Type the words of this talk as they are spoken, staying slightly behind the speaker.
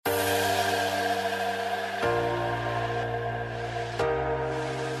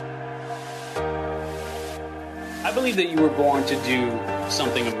I believe that you were born to do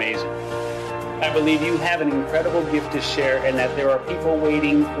something amazing. I believe you have an incredible gift to share and that there are people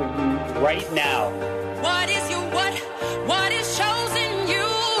waiting for you right now. What is your what? What is chosen you?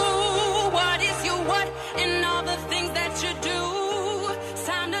 What is your what? And all the things that you do. It's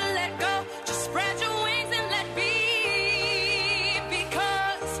time to let go. Just spread your wings and let be.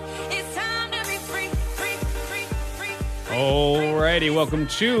 Because it's time to be free, free, free, free, free. Alrighty, welcome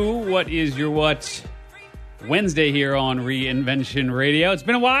to What Is Your What? Wednesday here on Reinvention Radio. It's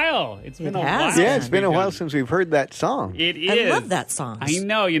been a while. It's been a while. Yeah, it's been a while since we've heard that song. It is. I love that song. I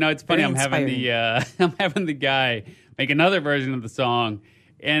know. You know, it's funny. Very I'm having the guy make another version of the song,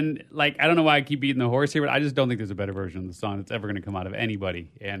 and like I don't know why I keep beating the horse here, but I just don't think there's a better version of the song that's ever going to come out of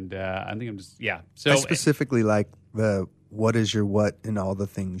anybody. And I think I'm just So I specifically like the "What is your what" and all the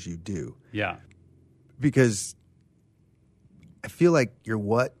things you do. Yeah, because I feel like your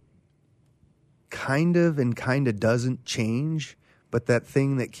what kind of doesn't change, but that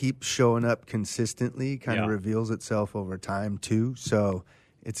thing that keeps showing up consistently kind of reveals itself over time too. So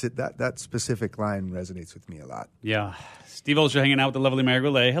it's that specific line resonates with me a lot. Yeah. Steve Olsher hanging out with the lovely Mary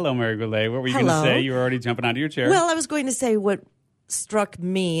Goulet. Hello, Mary Goulet. What were you going to say? You were already jumping out of your chair. Well, I was going to say what struck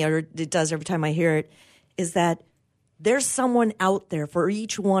me, or it does every time I hear it, is that there's someone out there for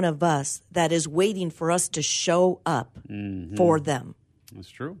each one of us that is waiting for us to show up for them. That's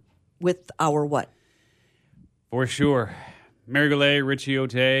true. With our what? For sure. Mary Goulet, Richie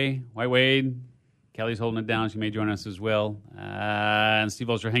Ote, White Wade, Kelly's holding it down. She may join us as well. And Steve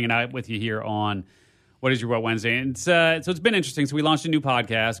Olsher hanging out with you here on What Is Your What Wednesday. And so it's been interesting. So we launched a new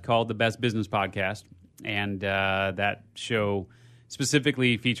podcast called The Best Business Podcast. And that show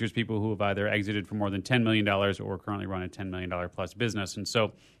specifically features people who have either exited for more than $10 million or currently run a $10 million plus business. And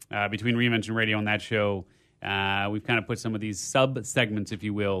so between Reinvention Radio and that show, we've kind of put some of these sub-segments, if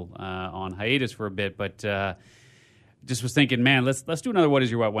you will, on hiatus for a bit. But just was thinking, man, let's do another What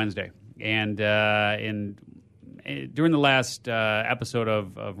Is Your What Wednesday. And during the last episode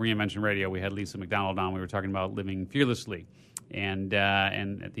of Reinvention Radio, we had Lisa McDonald on. We were talking about living fearlessly. And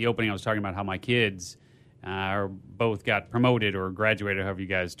at the opening, I was talking about how my kids both got promoted or graduated, however you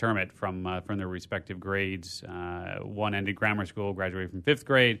guys term it, from their respective grades. One ended grammar school, graduated from 5th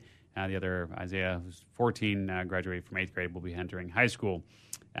grade. The other, Isaiah, who's 14, graduated from 8th grade, will be entering high school.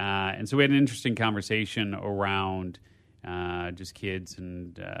 And so we had an interesting conversation around just kids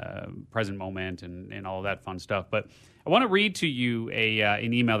and present moment and all of that fun stuff. But I want to read to you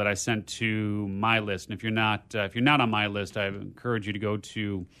an email that I sent to my list. And if you're not on my list, I encourage you to go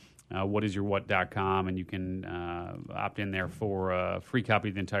to whatisyourwhat.com, and you can opt in there for a free copy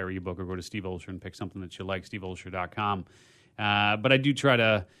of the entire ebook, or go to Steve Olsher and pick something that you like, steveolsher.com. But I do try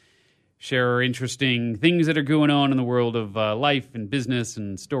to share interesting things that are going on in the world of life and business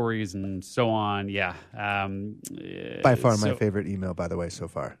and stories and so on. Yeah. By far my favorite email, by the way, so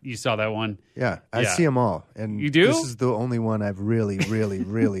far. You saw that one? Yeah. I see them all. And you do? This is the only one I've really, really,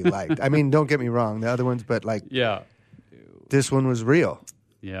 really liked. I mean, don't get me wrong. The other ones, but this one was real.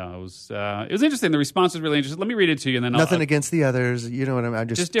 Yeah, it was interesting. The response was really interesting. Let me read it to you, and then nothing against the others. You know what I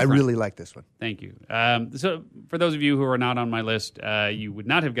mean? I really like this one. Thank you. So, for those of you who are not on my list, you would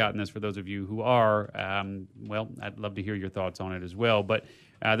not have gotten this. For those of you who are, well, I'd love to hear your thoughts on it as well. But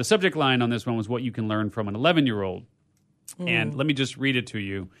the subject line on this one was what you can learn from an 11-year-old. And let me just read it to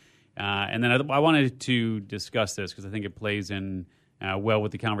you. And then I wanted to discuss this because I think it plays in well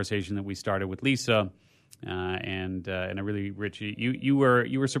with the conversation that we started with Lisa. And I really, Richie, you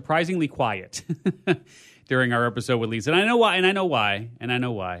were surprisingly quiet during our episode with Lisa, and I know why.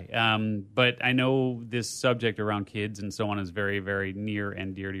 But I know this subject around kids and so on is very, very near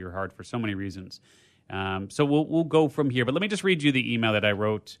and dear to your heart for so many reasons. So we'll go from here. But let me just read you the email that I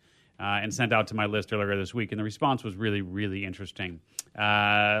wrote and sent out to my list earlier this week, and the response was really, really interesting.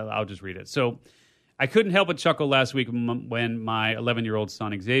 I'll just read it. So, I couldn't help but chuckle last week when my 11-year-old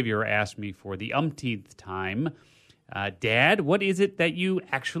son Xavier asked me for the umpteenth time, Dad, what is it that you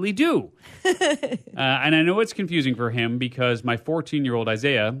actually do? And I know it's confusing for him because my 14-year-old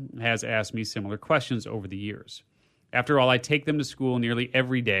Isaiah has asked me similar questions over the years. After all, I take them to school nearly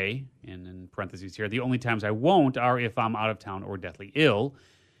every day, and in parentheses here, the only times I won't are if I'm out of town or deathly ill.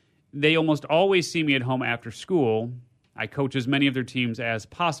 They almost always see me at home after school. I coach as many of their teams as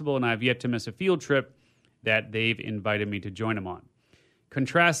possible, and I've yet to miss a field trip that they've invited me to join them on.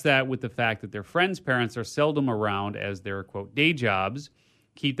 Contrast that with the fact that their friends' parents are seldom around as their, quote, day jobs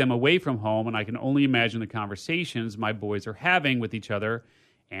keep them away from home, and I can only imagine the conversations my boys are having with each other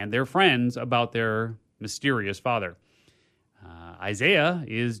and their friends about their mysterious father. Isaiah,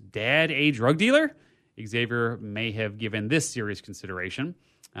 is Dad a drug dealer? Xavier may have given this serious consideration.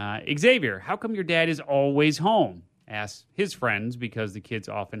 Xavier, how come your dad is always home? Asks his friends because the kids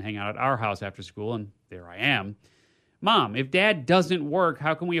often hang out at our house after school, and there I am. Mom, if Dad doesn't work,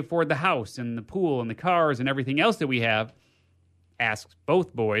 how can we afford the house and the pool and the cars and everything else that we have? Asks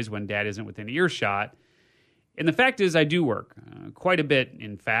both boys when Dad isn't within earshot. And the fact is, I do work. Quite a bit,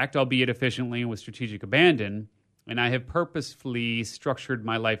 in fact, albeit efficiently and with strategic abandon. And I have purposefully structured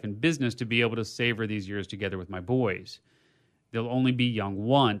my life and business to be able to savor these years together with my boys. They'll only be young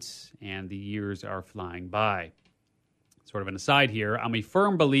once, and the years are flying by. Sort of an aside here, I'm a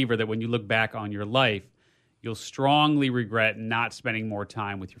firm believer that when you look back on your life, you'll strongly regret not spending more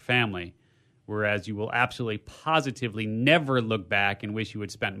time with your family, whereas you will absolutely positively never look back and wish you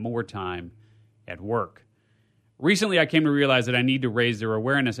had spent more time at work. Recently, I came to realize that I need to raise their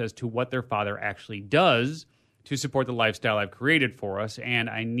awareness as to what their father actually does to support the lifestyle I've created for us, and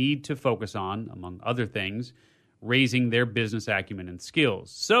I need to focus on, among other things, raising their business acumen and skills.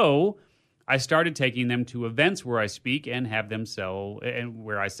 So I started taking them to events where I speak and have them sell, and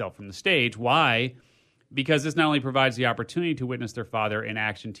where I sell from the stage. Why? Because this not only provides the opportunity to witness their father in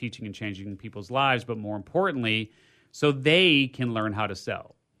action, teaching and changing people's lives, but more importantly, so they can learn how to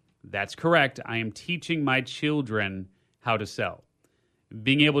sell. That's correct. I am teaching my children how to sell.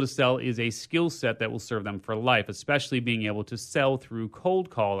 Being able to sell is a skill set that will serve them for life, especially being able to sell through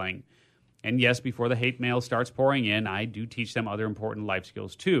cold calling. And yes, before the hate mail starts pouring in, I do teach them other important life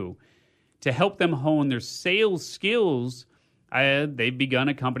skills too. To help them hone their sales skills, they've begun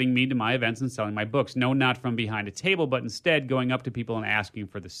accompanying me to my events and selling my books. No, not from behind a table, but instead going up to people and asking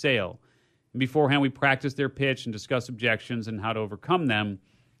for the sale. And beforehand, we practice their pitch and discuss objections and how to overcome them.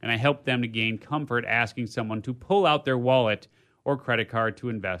 And I help them to gain comfort asking someone to pull out their wallet or credit card to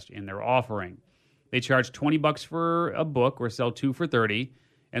invest in their offering. They charge $20 for a book or sell 2 for $30.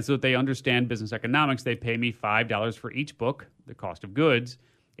 And so that they understand business economics, they pay me $5 for each book, the cost of goods,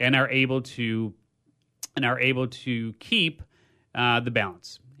 and are able to keep the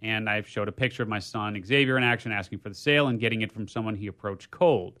balance. And I've showed a picture of my son Xavier in action asking for the sale and getting it from someone he approached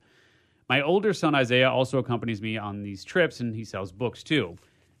cold. My older son Isaiah also accompanies me on these trips, and he sells books too.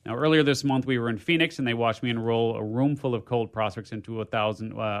 Now, earlier this month, we were in Phoenix, and they watched me enroll a room full of cold prospects into a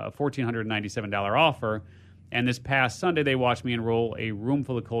 $1,497 offer. And this past Sunday, they watched me enroll a room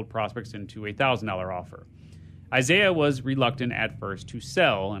full of cold prospects into a $1,000 offer. Isaiah was reluctant at first to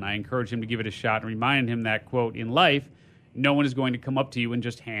sell, and I encouraged him to give it a shot and reminded him that, quote, in life, no one is going to come up to you and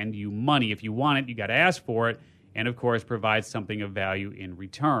just hand you money. If you want it, you got to ask for it, and of course, provide something of value in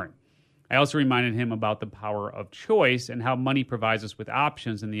return. I also reminded him about the power of choice and how money provides us with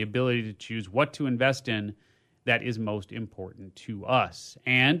options and the ability to choose what to invest in that is most important to us.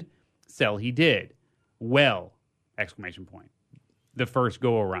 And sell he did. Well, exclamation point. The first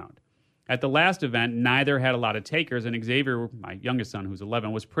go around. At the last event, neither had a lot of takers, and Xavier, my youngest son, who's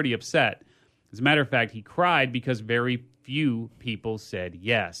 11, was pretty upset. As a matter of fact, he cried because very few people said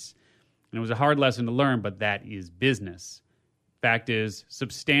yes. And it was a hard lesson to learn, but that is business. Fact is,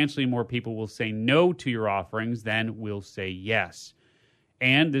 substantially more people will say no to your offerings than will say yes.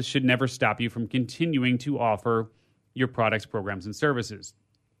 And this should never stop you from continuing to offer your products, programs, and services.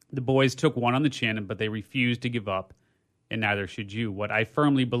 The boys took one on the chin, but they refused to give up, and neither should you. What I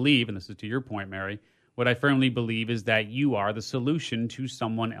firmly believe, and this is to your point, Mary, what I firmly believe is that you are the solution to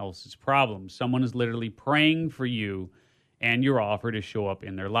someone else's problem. Someone is literally praying for you and your offer to show up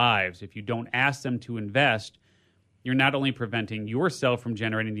in their lives. If you don't ask them to invest, you're not only preventing yourself from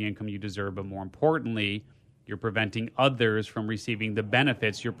generating the income you deserve, but more importantly, you're preventing others from receiving the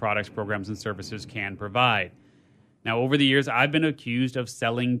benefits your products, programs, and services can provide. Now, over the years, I've been accused of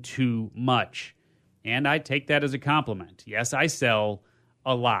selling too much, and I take that as a compliment. Yes, I sell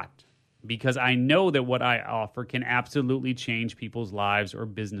a lot because I know that what I offer can absolutely change people's lives or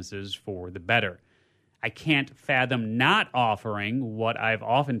businesses for the better. I can't fathom not offering what I've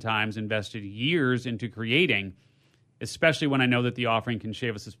oftentimes invested years into creating, especially when I know that the offering can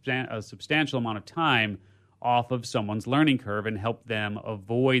shave a substantial amount of time off of someone's learning curve and help them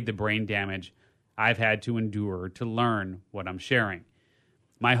avoid the brain damage I've had to endure to learn what I'm sharing.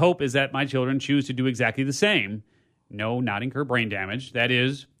 My hope is that my children choose to do exactly the same. No, not incur brain damage. That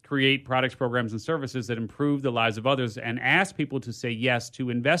is, create products, programs, and services that improve the lives of others and ask people to say yes to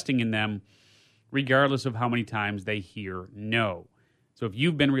investing in them, regardless of how many times they hear no. So if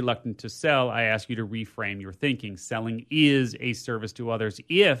you've been reluctant to sell, I ask you to reframe your thinking. Selling is a service to others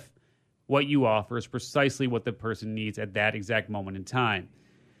if what you offer is precisely what the person needs at that exact moment in time.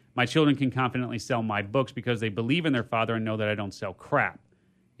 My children can confidently sell my books because they believe in their father and know that I don't sell crap.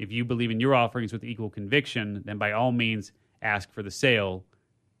 If you believe in your offerings with equal conviction, then by all means, ask for the sale.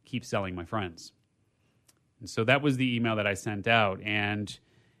 Keep selling, my friends. And so that was the email that I sent out. And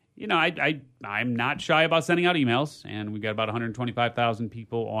I'm not shy about sending out emails, and we've got about 125,000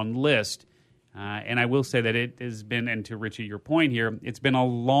 people on list. And I will say that it has been, and to Richie, your point here, it's been a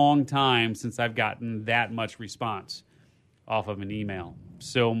long time since I've gotten that much response off of an email.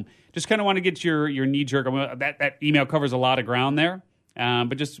 So just kind of want to get your knee-jerk. That email covers a lot of ground there,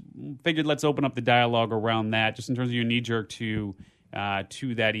 but just figured let's open up the dialogue around that, just in terms of your knee-jerk to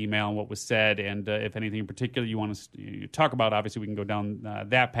that email and what was said, and if anything in particular you want to talk about, obviously we can go down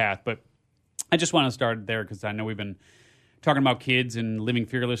that path. But I just want to start there because I know we've been talking about kids and living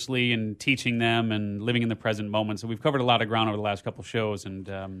fearlessly and teaching them and living in the present moment. So we've covered a lot of ground over the last couple shows,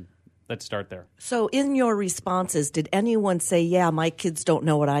 and let's start there. So in your responses, did anyone say, yeah, my kids don't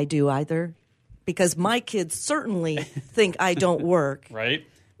know what I do either? Because my kids certainly think I don't work. Right?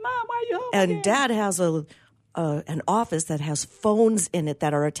 Mom, why are you home And again? Dad has an office that has phones in it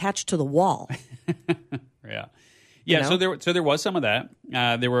that are attached to the wall. Yeah. You So know? there was some of that.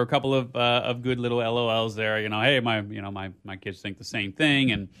 There were a couple of good little LOLs there. Hey, my kids think the same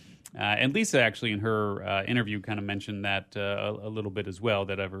thing, and Lisa actually in her interview kind of mentioned that a little bit as well.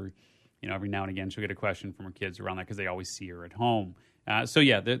 That every now and again she'll get a question from her kids around that because they always see her at home.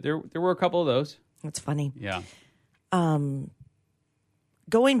 There were a couple of those. That's funny. Yeah.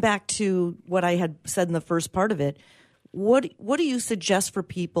 Going back to what I had said in the first part of it, what do you suggest for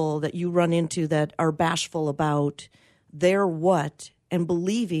people that you run into that are bashful about their what and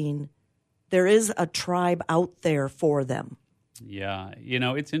believing there is a tribe out there for them? Yeah,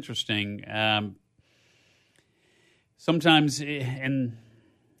 it's interesting. Sometimes, and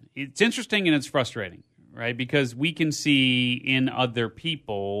it's interesting and it's frustrating, right? Because we can see in other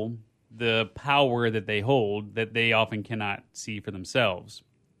people the power that they hold that they often cannot see for themselves.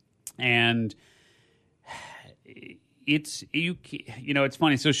 And it's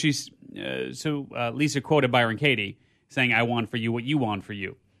funny. So Lisa quoted Byron Katie saying, "I want for you what you want for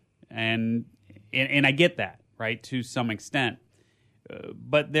you," and I get that, right, to some extent.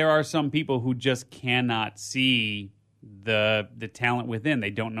 But there are some people who just cannot see the talent within. They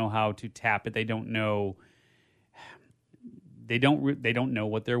don't know how to tap it. They don't know. They don't know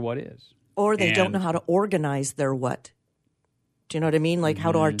what their what is, Or they don't know how to organize their what. Do you know what I mean? Like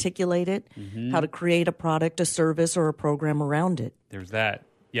how to articulate it, how to create a product, a service, or a program around it. There's that.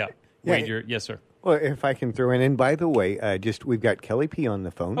 Yeah. Yeah. Wade, yes, sir. Well, if I can throw in, and by the way, we've got Kelly P on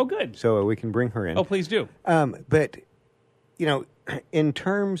the phone. Oh, good. So we can bring her in. Oh, please do. But, in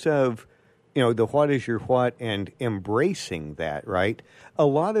terms of, the what is your what and embracing that, right? A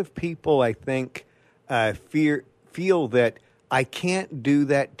lot of people, I think, feel that I can't do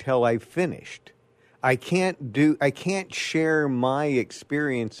that till I've finished. I can't share my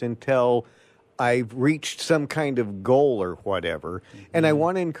experience until I've reached some kind of goal or whatever. Mm-hmm. And I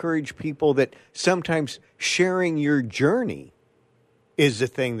want to encourage people that sometimes sharing your journey is the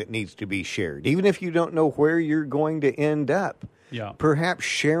thing that needs to be shared. Even if you don't know where you're going to end up. Yeah. Perhaps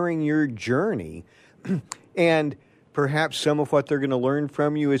sharing your journey and perhaps some of what they're going to learn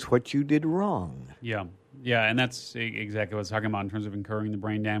from you is what you did wrong. Yeah. Yeah, and that's exactly what I was talking about in terms of incurring the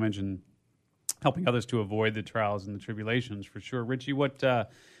brain damage and helping others to avoid the trials and the tribulations, for sure. Richie, what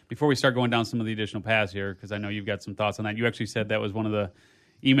before we start going down some of the additional paths here, because I know you've got some thoughts on that, you actually said that was one of the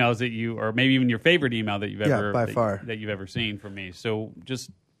emails that you, or maybe even your favorite email that you've ever, by far, that you've ever seen from me. So just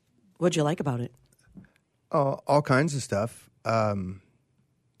What'd you like about it? Oh, all kinds of stuff. And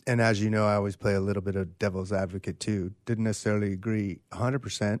as you know, I always play a little bit of devil's advocate too. Didn't necessarily agree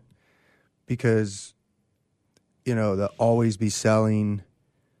 100% because, they'll always be selling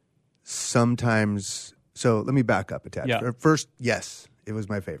sometimes. So let me back up a tad. Yeah. First, yes, it was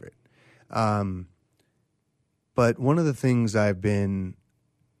my favorite. But one of the things I've been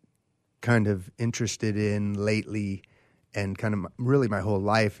kind of interested in lately and kind of really my whole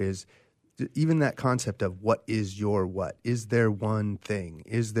life is even that concept of what is your what? Is there one thing?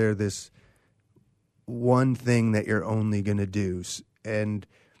 Is there this one thing that you're only going to do? And,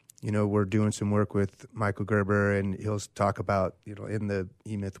 we're doing some work with Michael Gerber, and he'll talk about, in the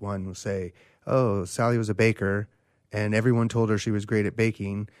E-Myth one, we'll say, oh, Sally was a baker, and everyone told her she was great at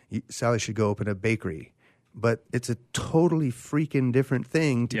baking. Sally should go open a bakery. But it's a totally freaking different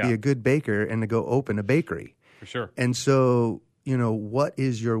thing to be a good baker and to go open a bakery. for sure. And so, what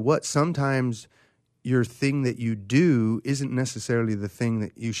is your what? Sometimes your thing that you do isn't necessarily the thing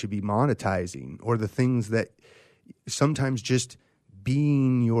that you should be monetizing, or the things that sometimes just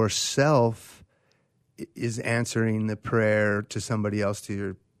being yourself is answering the prayer to somebody else, to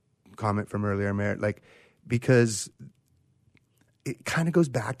your comment from earlier, Merritt, because it kind of goes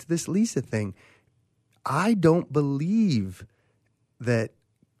back to this Lisa thing. I don't believe that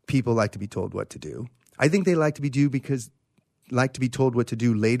people like to be told what to do. I think they like to be do because like to be told what to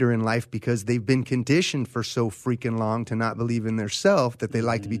do later in life because they've been conditioned for so freaking long to not believe in their self that they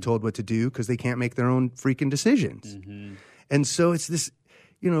like to be told what to do because they can't make their own freaking decisions. And so it's this,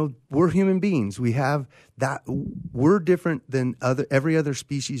 we're human beings. We have that. We're different than every other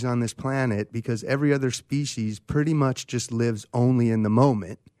species on this planet because every other species pretty much just lives only in the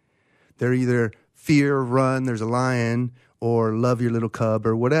moment. They're either fear, run, there's a lion, or love your little cub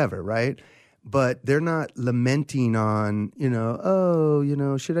or whatever, right? But they're not lamenting on,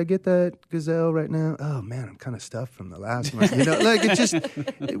 should I get that gazelle right now? Oh man, I'm kind of stuffed from the last one. Like it's just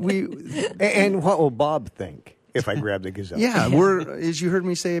And what will Bob think if I grab the gazelle? Yeah, as you heard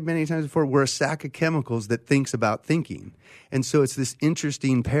me say many times before, we're a sack of chemicals that thinks about thinking. And so it's this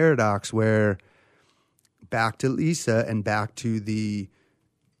interesting paradox where back to Lisa and back to the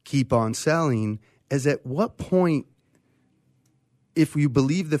keep on selling is at what point, if you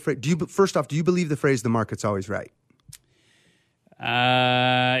believe the phrase, do you believe the phrase, the market's always right?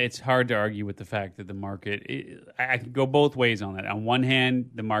 It's hard to argue with the fact that the market, I could go both ways on that. On one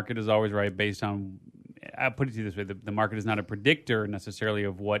hand, the market is always right based on, I'll put it to you this way, the market is not a predictor necessarily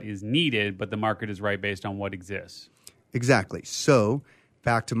of what is needed, but the market is right based on what exists. Exactly. So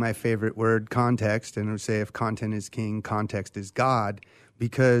back to my favorite word, context, and I would say if content is king, context is God,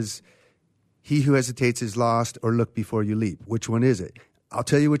 because he who hesitates is lost, or look before you leap. Which one is it? I'll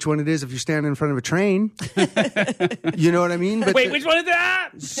tell you which one it is if you're standing in front of a train. You know what I mean? But Wait, which one is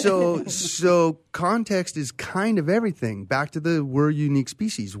that? So context is kind of everything. Back to we're a unique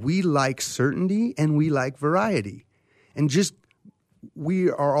species. We like certainty and we like variety. And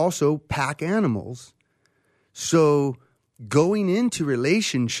we are also pack animals. So going into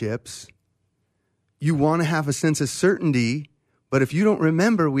relationships, you want to have a sense of certainty. But if you don't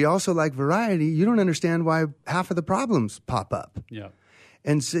remember, we also like variety, you don't understand why half of the problems pop up. Yeah.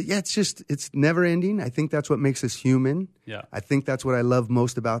 And so, it's never ending. I think that's what makes us human. Yeah. I think that's what I love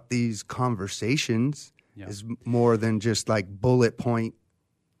most about these conversations is more than just like bullet point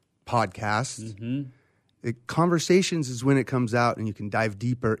podcasts. Conversations is when it comes out and you can dive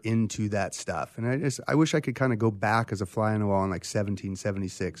deeper into that stuff. And I wish I could kind of go back as a fly on the wall in like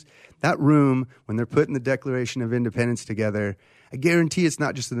 1776. That room, when they're putting the Declaration of Independence together, I guarantee it's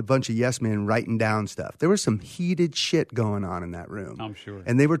not just a bunch of yes men writing down stuff. There was some heated shit going on in that room. I'm sure.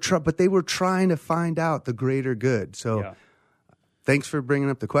 And they were trying to find out the greater good. So thanks for bringing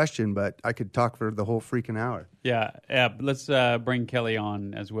up the question, but I could talk for the whole freaking hour. Yeah. Let's bring Kelly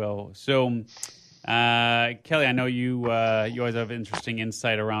on as well. So, Kelly, I know you always have interesting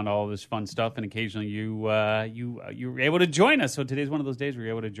insight around all this fun stuff, and occasionally you were able to join us. So today's one of those days where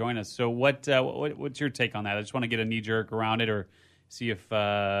you're able to join us. So what's your take on that? I just want to get a knee jerk around it, or see if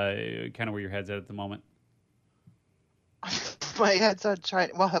kind of where your head's at the moment. My head's on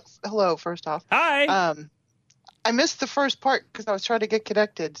trying. Well, hello. First off, hi. I missed the first part because I was trying to get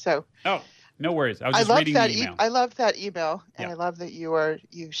connected. So. Oh. No worries. I was just reading the email. I love that email, and I love that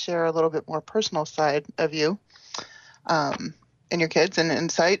you share a little bit more personal side of you, and your kids and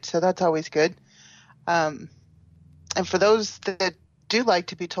insight. So that's always good. And for those that do like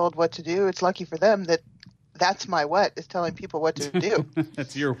to be told what to do, it's lucky for them that's my what is telling people what to do.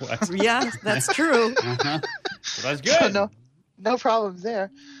 That's your what. Yeah, that's true. So that's good. So no problems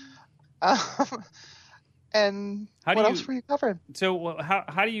there. And what else were you covering? So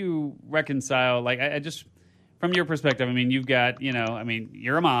how do you reconcile, like, I just, from your perspective, I mean, you've got,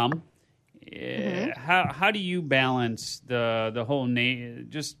 you're a mom. How do you balance the whole,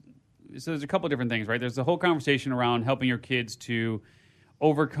 so there's a couple of different things, right? There's the whole conversation around helping your kids to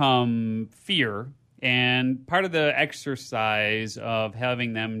overcome fear. And part of the exercise of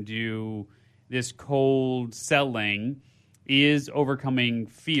having them do this cold selling is overcoming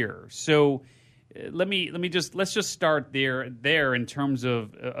fear. So let's just start there in terms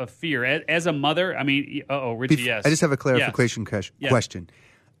of fear. As a mother, I mean, Richie, yes. I just have a clarification question.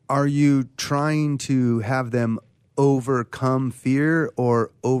 Are you trying to have them overcome fear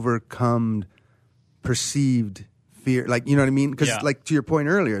or overcome perceived fear? Like, you know what I mean? Because like to your point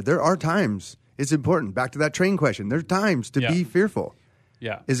earlier, there are times, it's important. Back to that train question. There's times to be fearful.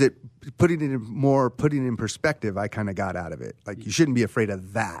 Yeah. Is it putting it in perspective? I kind of got out of it. Like, you shouldn't be afraid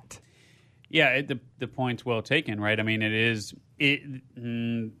of that. Yeah, the point's well taken, right? I mean,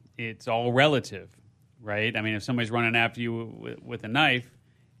 it's all relative, right? I mean, if somebody's running after you with a knife,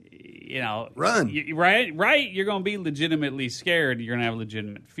 run. Right? You're going to be legitimately scared. You're going to have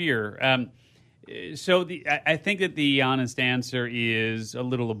legitimate fear. So I think that the honest answer is a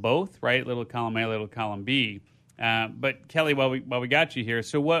little of both, right? Little column A, little column B. But Kelly, while we got you here,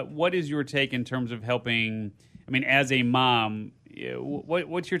 so what is your take in terms of helping? I mean, as a mom,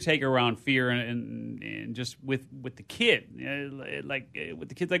 what's your take around fear and just with the kid, with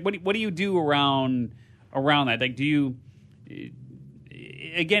the kids? Like, what do you do around that? Like, do you?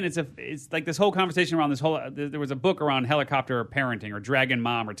 Again, it's like this whole conversation around this whole. There was a book around helicopter parenting or dragon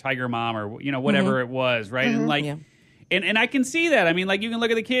mom or tiger mom or whatever it was, right? And like. Yeah. And I can see that. I mean, like, you can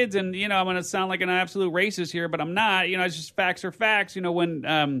look at the kids, and I'm going to sound like an absolute racist here, but I'm not. It's just facts are facts. When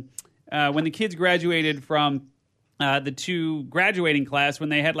the kids graduated from the 2 graduating class, when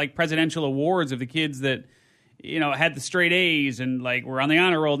they had like presidential awards of the kids that had the straight A's and like were on the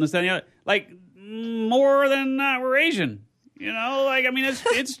honor roll and this, that, and the other, like more than not were Asian. Like, I mean,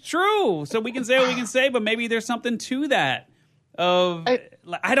 it's true. So we can say what we can say, but maybe there's something to that.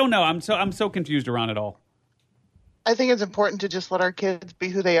 I don't know. I'm so confused around it all. I think it's important to just let our kids be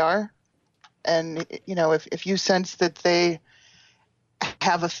who they are. And, if you sense that they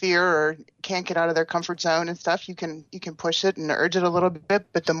have a fear or can't get out of their comfort zone and stuff, you can push it and urge it a little bit.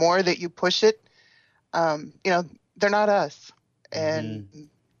 But the more that you push it, they're not us. And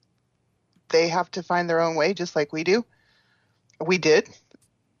they have to find their own way, just like we do. We did.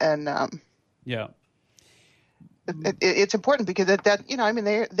 And yeah, it's important because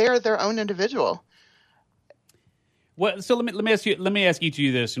they're their own individual. Well, so let me ask each of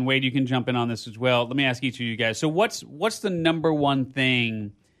you this, and Wade, you can jump in on this as well. Let me ask each of you guys. So what's the number one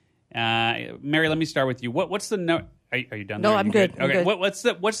thing? Mary, let me start with you. What's the Are you done? No, there? I'm good. Okay. I'm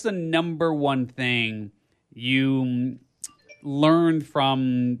good. What's the number one thing you learned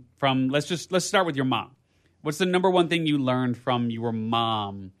from? Let's start with your mom. What's the number one thing you learned from your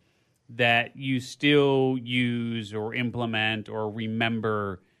mom that you still use or implement or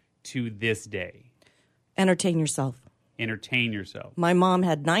remember to this day? Entertain yourself. Entertain yourself. My mom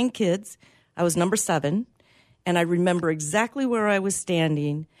had 9 kids. I was number 7, and I remember exactly where I was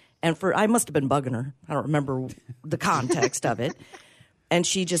standing. And I must have been bugging her. I don't remember the context of it. And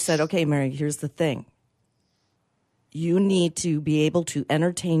she just said, "Okay, Mary, here's the thing. You need to be able to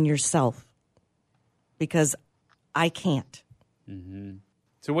entertain yourself because I can't." Mm-hmm.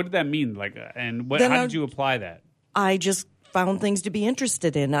 So what did that mean? Like, and how did you apply that? I just found things to be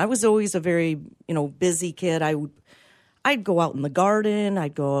interested in. I was always a very, busy kid. I'd go out in the garden.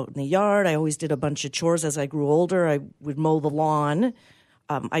 I'd go out in the yard. I always did a bunch of chores as I grew older. I would mow the lawn.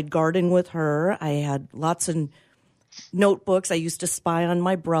 I'd garden with her. I had lots of notebooks. I used to spy on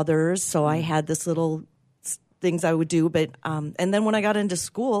my brothers, so I had this little things I would do. But and then when I got into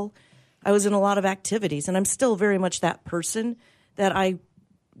school, I was in a lot of activities, and I'm still very much that person that I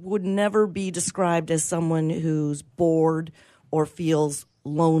would never be described as someone who's bored or feels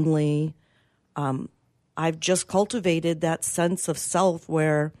lonely. I've just cultivated that sense of self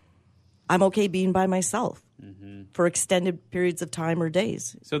where I'm okay being by myself for extended periods of time or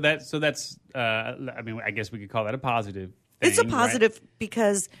days. So that's I guess we could call that a positive thing, it's a positive, right?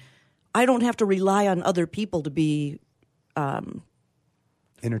 Because I don't have to rely on other people to be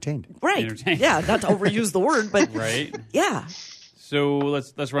entertained. Right. Entertained. Yeah, not to overuse the word, but right. Yeah. So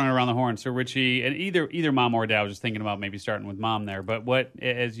let's run it around the horn. So Richie, and either mom or dad, I was just thinking about maybe starting with mom there. But what,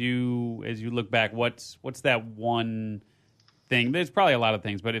 as you look back, what's that one thing? There's probably a lot of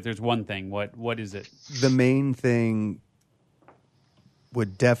things, but if there's one thing, what is it? The main thing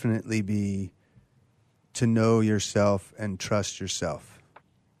would definitely be to know yourself and trust yourself.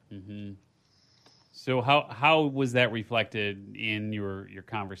 Mm-hmm. So how was that reflected in your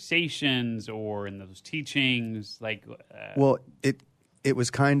conversations or in those teachings? Like, well, it was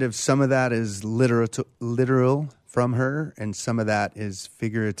kind of, some of that is literal from her, and some of that is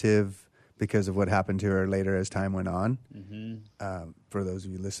figurative because of what happened to her later as time went on. Mm-hmm. For those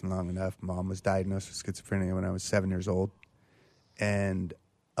of you listening long enough, Mom was diagnosed with schizophrenia when I was 7 years old, and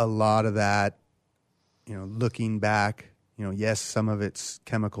a lot of that, looking back, yes, some of it's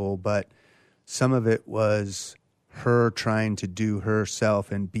chemical, but some of it was her trying to do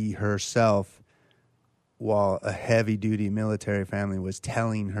herself and be herself while a heavy-duty military family was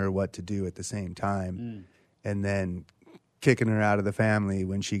telling her what to do at the same time, and then kicking her out of the family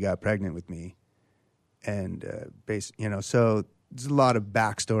when she got pregnant with me. And, so there's a lot of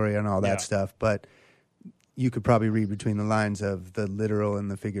backstory on all that stuff, but you could probably read between the lines of the literal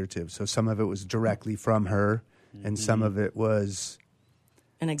and the figurative. So some of it was directly from her, and some of it was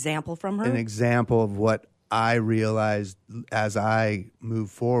an example from her? An example of what I realized as I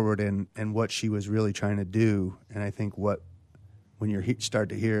moved forward and what she was really trying to do. And I think when you start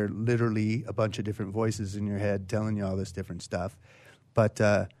to hear literally a bunch of different voices in your head telling you all this different stuff. But,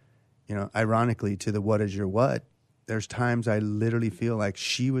 ironically, to the what is your what, there's times I literally feel like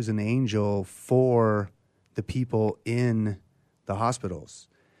she was an angel for the people in the hospitals.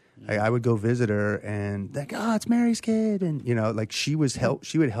 I would go visit her and like, oh, it's Mary's kid. And, you know, like she would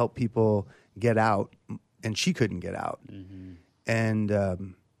help people get out and she couldn't get out. And,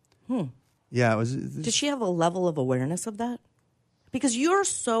 yeah, it was. Did she have a level of awareness of that? Because you're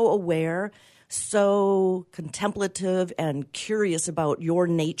so aware, so contemplative and curious about your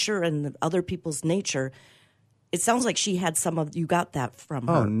nature and other people's nature. It sounds like she had you got that from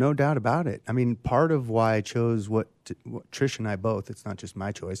her. Oh, no doubt about it. I mean, part of why I chose what Trish and I both, it's not just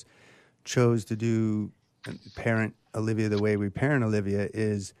my choice, chose to do parent Olivia the way we parent Olivia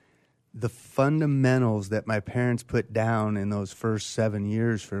is the fundamentals that my parents put down in those first 7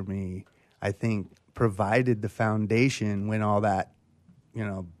 years for me, I think provided the foundation when all that, you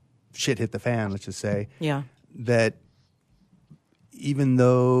know, shit hit the fan, let's just say. Yeah. That even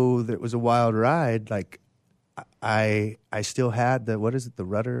though it was a wild ride, like, I still had the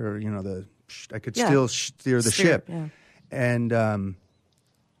rudder, or, you know, I could still steer the ship. Yeah. And,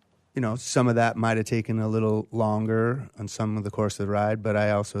 you know, some of that might have taken a little longer on some of the course of the ride, but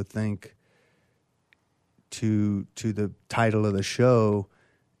I also think to the title of the show,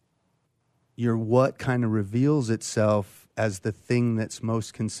 your what kind of reveals itself as the thing that's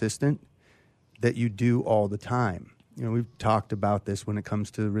most consistent that you do all the time. You know, we've talked about this when it comes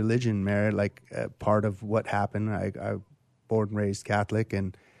to religion, Mary. Like part of what happened, I born and raised Catholic,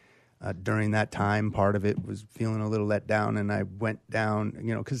 and during that time, part of it was feeling a little let down, and I went down,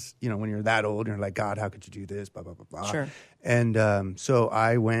 you know, because, you know, when you're that old, you're like, God, how could you do this, blah, blah, blah, blah. Sure. And so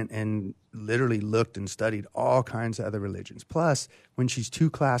I went and literally looked and studied all kinds of other religions. Plus, when she's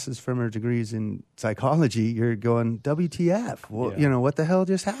 2 classes from her degrees in psychology, you're going, WTF? Well, you know, what the hell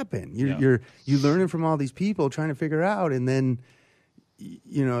just happened? You're learning from all these people, trying to figure out, and then,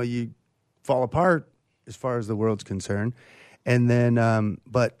 you know, you fall apart as far as the world's concerned. And then,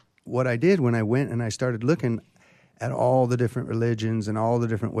 but what I did when I went and I started looking at all the different religions and all the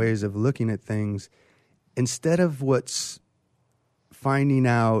different ways of looking at things, instead of finding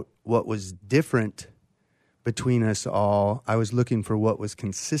out what was different between us all, I was looking for what was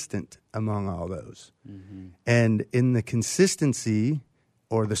consistent among all those. And in the consistency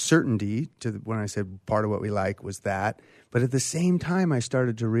or the certainty, when I said part of what we like was that, but at the same time I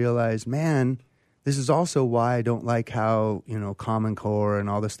started to realize, man, this is also why I don't like how, you know, Common Core and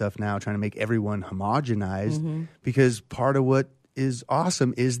all this stuff now trying to make everyone homogenized, because part of what is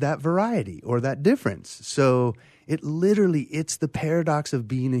awesome is that variety or that difference. So it's the paradox of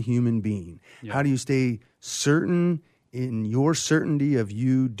being a human being. Yeah. How do you stay certain in your certainty of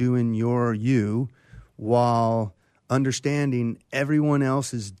you doing your you while understanding everyone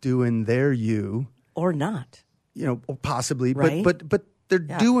else is doing their you? Or not. You know, possibly, right? but they're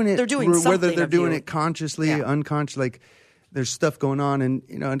doing it. They're doing something, whether they're doing you. it consciously, unconsciously. Like there's stuff going on, and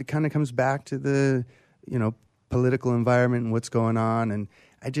you know, and it kind of comes back to the, you know, political environment and what's going on. And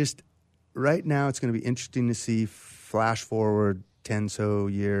I just right now, it's going to be interesting to see. Flash forward 10 so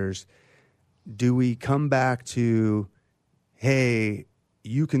years, do we come back to, hey,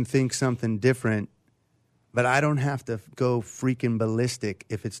 you can think something different, but I don't have to go freaking ballistic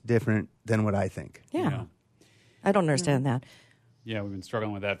if it's different than what I think. Yeah. I don't understand that. Yeah, we've been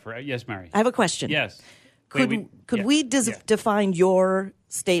struggling with that for... Yes, Mary. I have a question. Yes. Could we define your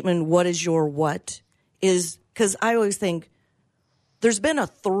statement, what is your what? Is because I always think there's been a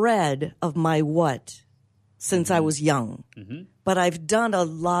thread of my what since I was young, but I've done a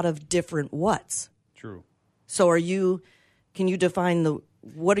lot of different whats. True. So can you define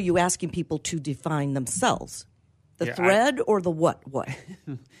what are you asking people to define themselves? The thread or the what?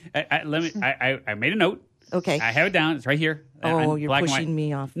 I made a note. Okay. I have it down. It's right here. Oh, you're pushing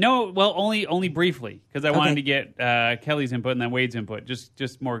me off. No, well, only briefly, because I wanted to get Kelly's input and then Wade's input.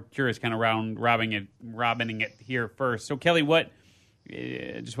 Just more curious, kind of robbing it here first. So, Kelly, what...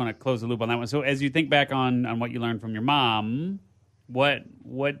 just want to close the loop on that one. So as you think back on what you learned from your mom, what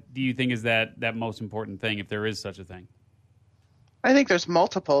do you think is that most important thing, if there is such a thing? I think there's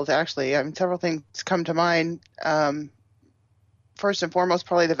multiples, actually. I mean, several things come to mind. First and foremost,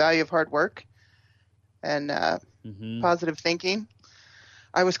 probably the value of hard work and positive thinking.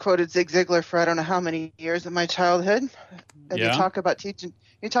 I was quoted Zig Ziglar for I don't know how many years of my childhood. And you talk about teaching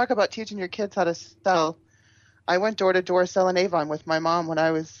your kids how to sell. I went door to door selling Avon with my mom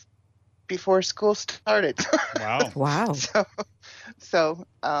before school started. Wow. Wow. So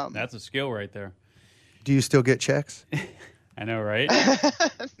that's a skill right there. Do you still get checks? I know, right?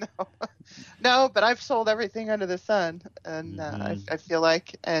 No, but I've sold everything under the sun, and I feel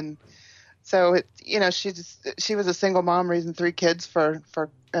like, and so she was a single mom raising 3 kids for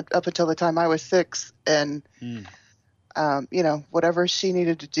up until the time I was 6, and whatever she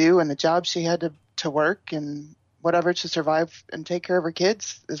needed to do and the job she had to work and whatever to survive and take care of her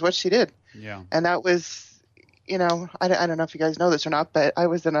kids is what she did. Yeah. And that was, I don't know if you guys know this or not, but I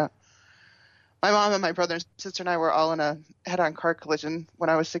was my mom and my brother and sister and I were all in a head-on car collision when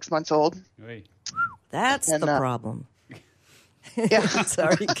I was 6 months old. Wait. That's And, the problem. Yeah.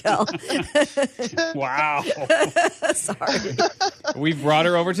 Sorry, Cal. Wow. Sorry. We brought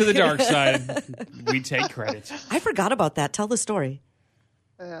her over to the dark side. We take credit. I forgot about that. Tell the story.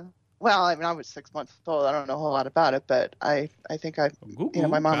 Well, I mean, I was 6 months old. I don't know a whole lot about it, but I think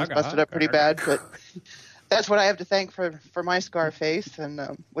my mom was busted up pretty bad. But that's what I have to thank for my scar face, and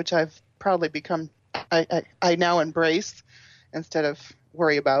which I've proudly become. I now embrace instead of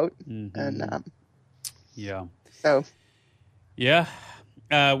worry about, and Yeah. so. Yeah.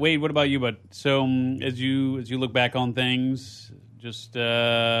 Wade, what about you? But so as you look back on things, just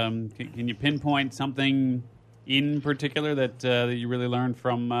can you pinpoint something in particular that you really learned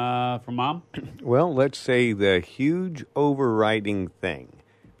from Mom? Well, let's say the huge overriding thing,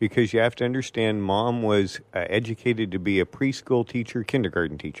 because you have to understand Mom was educated to be a preschool teacher,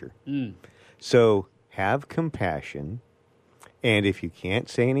 kindergarten teacher. So have compassion, and if you can't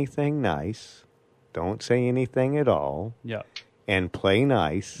say anything nice, don't say anything at all. Yeah. And play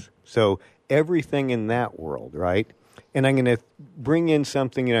nice. So everything in that world, right? And I'm going to bring in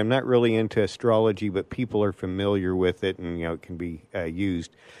something, I'm not really into astrology, but people are familiar with it, and, it can be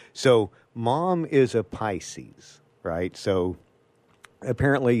used. So Mom is a Pisces, right? So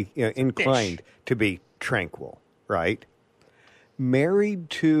apparently inclined to be tranquil, right? Married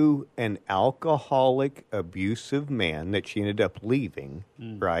to an alcoholic, abusive man that she ended up leaving,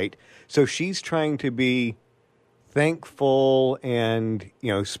 right? So she's trying to be thankful and,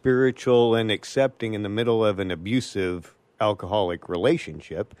 spiritual and accepting in the middle of an abusive alcoholic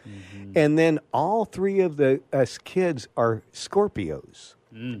relationship. And then all three of us kids are Scorpios.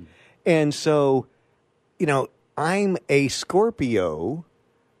 And so, I'm a Scorpio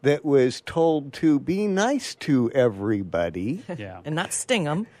that was told to be nice to everybody. Yeah. And not sting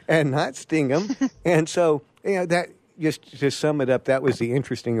them. And so, that, just to sum it up, that was the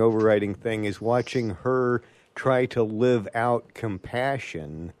interesting overriding thing, is watching her try to live out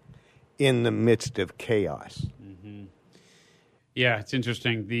compassion in the midst of chaos. Yeah, it's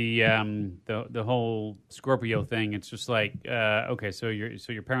interesting. The whole Scorpio thing. It's just like okay, so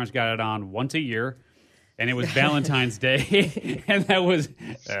your parents got it on once a year, and it was Valentine's Day, and that was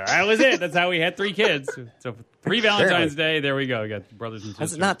it. That's how we had 3 kids. So 3 Valentine's Day. There we go. We got brothers and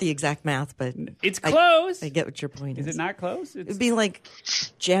sisters. That's not the exact math, but It's close. I get what your point is. Is it not close? It'd be like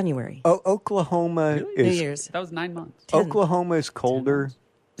January. Oklahoma Really? New is Year's. That was 9 months. Oklahoma is colder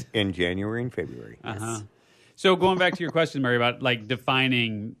in January and February. So going back to your question, Mary, about like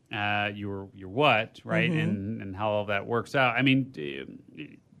defining your what, right, and how all that works out. I mean,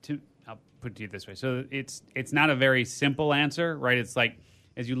 I'll put it to you this way. So it's not a very simple answer, right? It's like,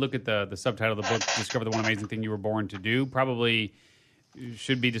 as you look at the subtitle of the book, Discover the One Amazing Thing You Were Born to Do, probably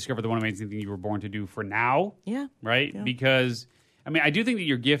should be Discover the One Amazing Thing You Were Born to Do for now. Yeah. Right? Yeah. Because, I mean, I do think that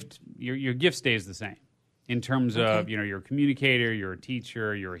your gift stays the same. In terms of, you're a communicator, you're a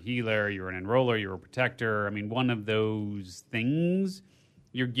teacher, you're a healer, you're an enroller, you're a protector. I mean, one of those things,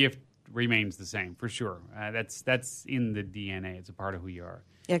 your gift remains the same, for sure. That's in the DNA. It's a part of who you are.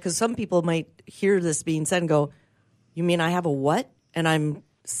 Yeah, because some people might hear this being said and go, you mean I have a what? And I'm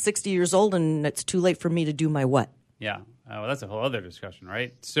 60 years old and it's too late for me to do my what? Yeah. Well, that's a whole other discussion,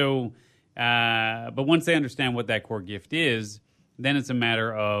 right? So, but once they understand what that core gift is, then it's a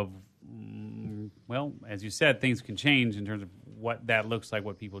matter of, well, as you said, things can change in terms of what that looks like,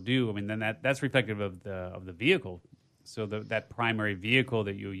 what people do. I mean, then that's reflective of the vehicle. So that primary vehicle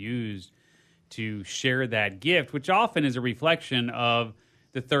that you'll use to share that gift, which often is a reflection of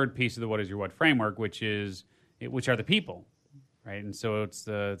the third piece of the what is your what framework, which are the people, right? And so it's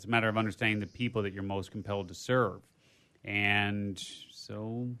a matter of understanding the people that you're most compelled to serve. And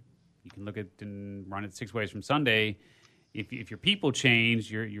so you can look at and run it 6 ways from Sunday. If your people change,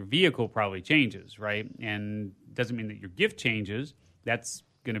 your vehicle probably changes, right? And doesn't mean that your gift changes. That's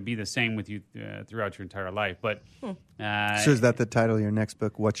going to be the same with you throughout your entire life. But so is that the title of your next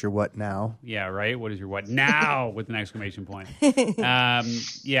book? What's your what now? Yeah, right. What is your what now with an exclamation point? I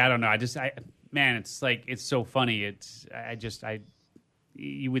don't know. Man, it's like it's so funny.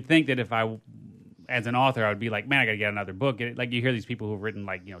 You would think that if I, as an author, I would be like, man, I got to get another book. Like you hear these people who've written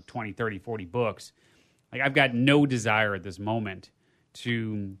 20, 30, 40 books. Like I've got no desire at this moment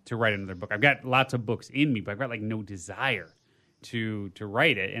to write another book. I've got lots of books in me, but I've got no desire to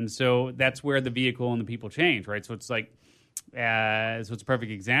write it. And so that's where the vehicle and the people change, right? So it's like, so it's a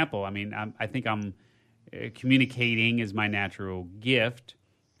perfect example. I mean, I think I'm communicating is my natural gift.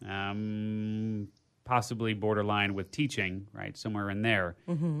 Podcasting possibly borderline with teaching, right? Somewhere in there.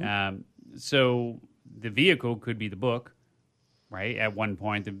 So the vehicle could be the book, right? At one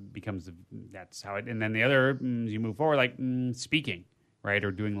point, it becomes that's how it. And then the other, as you move forward, like speaking, right,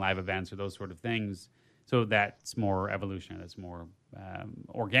 or doing live events or those sort of things. So that's more evolutionary. That's more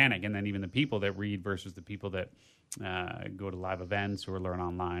organic. And then even the people that read versus the people that go to live events or learn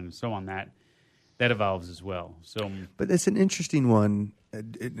online and so on. That evolves as well. So, but it's an interesting one.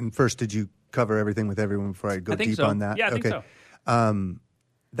 And first, did you cover everything with everyone before I go deep so. on that? Yeah, I think so.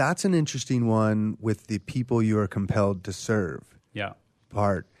 That's an interesting one with the people you are compelled to serve. Yeah.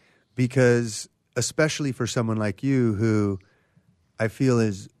 Part, because especially for someone like you, who I feel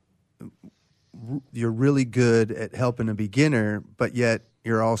is you're really good at helping a beginner, but yet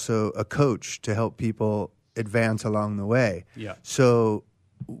you're also a coach to help people advance along the way. Yeah. So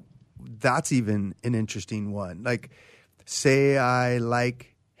that's even an interesting one. Like, say I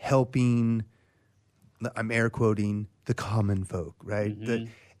like helping, I'm air quoting, the common folk, right?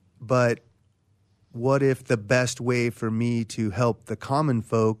 But what if the best way for me to help the common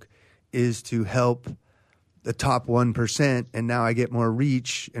folk is to help the top 1%, and now I get more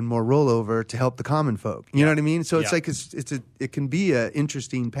reach and more rollover to help the common folk. You know what I mean? So it's like it can be an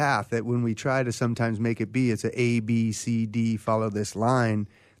interesting path that when we try to sometimes make it be, it's a A, B, C, D, follow this line.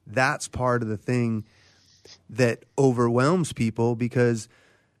 That's part of the thing that overwhelms people, because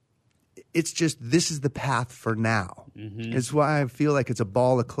it's just, this is the path for now. It's why I feel like it's a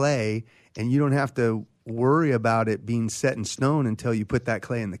ball of clay, and you don't have to worry about it being set in stone until you put that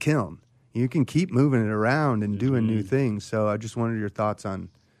clay in the kiln. You can keep moving it around and doing new things. So I just wanted your thoughts on.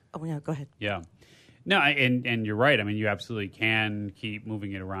 Oh, yeah, go ahead. Yeah. No, and you're right. I mean, you absolutely can keep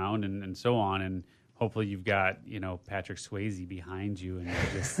moving it around and so on. And hopefully you've got, Patrick Swayze behind you and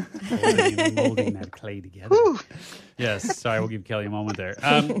you're just holding and molding that clay together. Yes. Sorry, we'll give Kelly a moment there.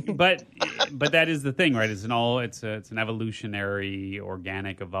 But that is the thing, right? It's an evolutionary,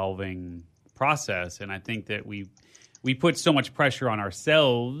 organic, evolving process. And I think that we put so much pressure on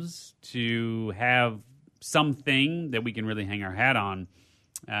ourselves to have something that we can really hang our hat on,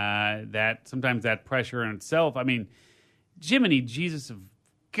 that sometimes that pressure in itself, I mean, Jiminy Jesus of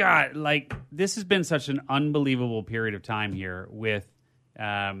God, like, this has been such an unbelievable period of time here with,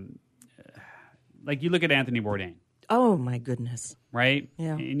 like, you look at Anthony Bourdain. Oh, my goodness. Right?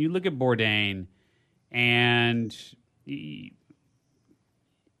 Yeah. And you look at Bourdain, and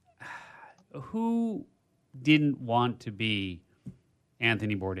who didn't want to be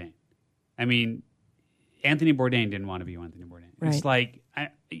Anthony Bourdain? I mean, Anthony Bourdain didn't want to be Anthony Bourdain. Right. It's like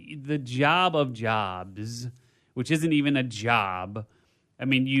the job of jobs, which isn't even a job. I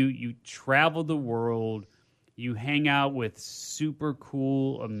mean, you travel the world, you hang out with super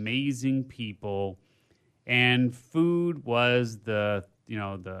cool, amazing people, and food was it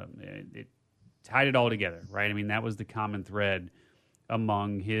tied it all together, right? I mean, that was the common thread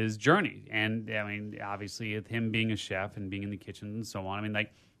among his journey. And I mean, obviously with him being a chef and being in the kitchen and so on, I mean,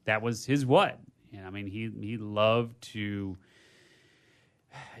 like, that was his what? And I mean, he loved to.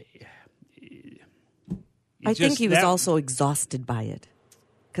 I think he was also exhausted by it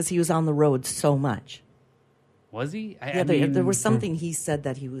because he was on the road so much. Was he? There was something he said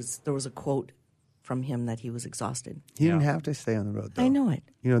that there was a quote from him that he was exhausted. He didn't have to stay on the road, though. I know it.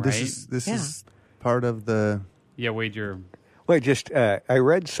 This is part of the. Yeah, Wade, you're. Well, I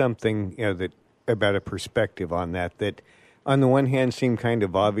read something that about a perspective on that on the one hand seemed kind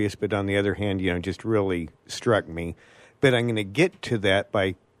of obvious, but on the other hand, just really struck me. But I'm going to get to that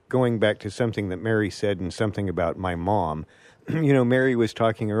by going back to something that Mary said and something about my mom. Mary was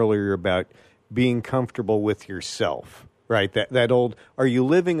talking earlier about being comfortable with yourself, right? That old, are you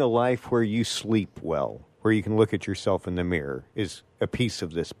living a life where you sleep well, where you can look at yourself in the mirror, is a piece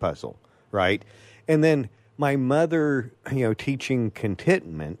of this puzzle, right? And then my mother, teaching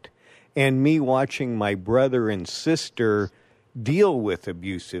contentment, and me watching my brother and sister deal with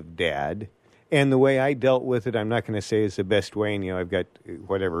abusive dad. And the way I dealt with it, I'm not going to say is the best way, and, I've got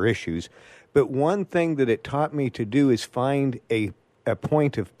whatever issues. But one thing that it taught me to do is find a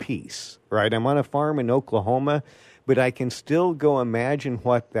point of peace, right? I'm on a farm in Oklahoma, but I can still go imagine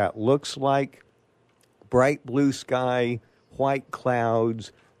what that looks like. Bright blue sky, white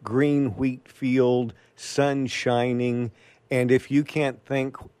clouds, green wheat field, sun shining. And if you can't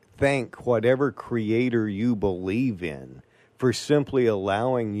thank whatever creator you believe in for simply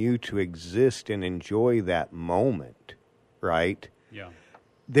allowing you to exist and enjoy that moment, right? Yeah.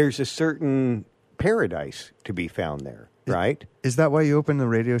 There's a certain paradise to be found there, right? Is that why you opened the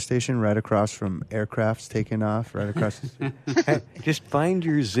radio station right across from aircrafts taking off, right across the street? Just find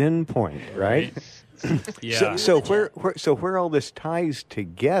your Zen point, right? Yeah. So where all this ties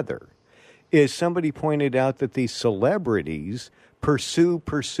together is somebody pointed out that these celebrities pursue.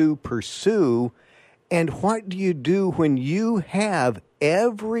 And what do you do when you have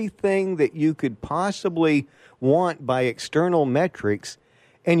everything that you could possibly want by external metrics,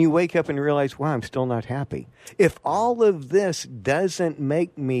 and you wake up and realize, wow, I'm still not happy? If all of this doesn't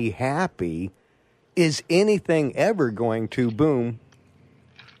make me happy, is anything ever going to boom?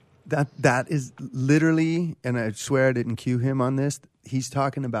 That is literally, and I swear I didn't cue him on this, he's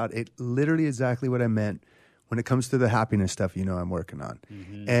talking about it literally exactly what I meant when it comes to the happiness stuff I'm working on.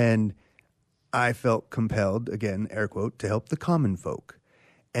 Mm-hmm. And I felt compelled, again, air quote, to help the common folk.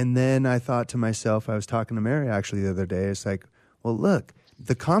 And then I thought to myself, I was talking to Mary actually the other day, it's like, well, look,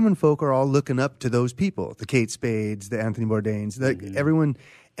 the common folk are all looking up to those people, the Kate Spades, the Anthony Bourdains, everyone.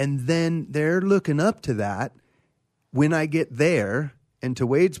 And then they're looking up to that when I get there. And to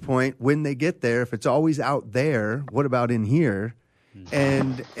Wade's point, when they get there, if it's always out there, what about in here?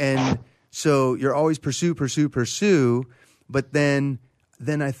 And so you're always pursue. But then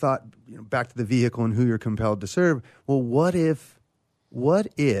I thought, back to the vehicle and who you're compelled to serve. Well, what if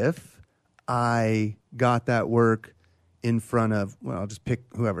I got that work in front of, I'll just pick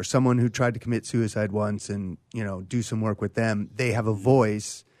whoever, someone who tried to commit suicide once and, do some work with them. They have a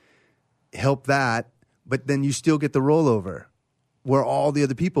voice, help that, but then you still get the rollover. Where all the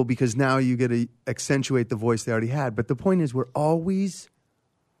other people, because now you get to accentuate the voice they already had. But the point is, we're always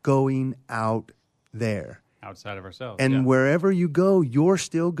going out there. Outside of ourselves. And wherever you go, you're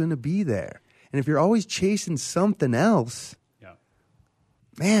still going to be there. And if you're always chasing something else,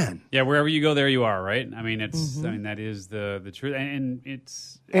 man. Yeah, wherever you go, there you are, right? I mean, that is the truth. And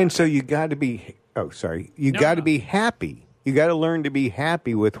it's... And so you got to be... You got to be happy. You got to learn to be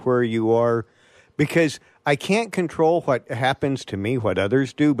happy with where you are, because I can't control what happens to me, what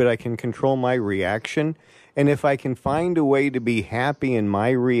others do, but I can control my reaction. And if I can find a way to be happy in my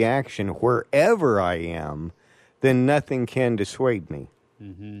reaction wherever I am, then nothing can dissuade me.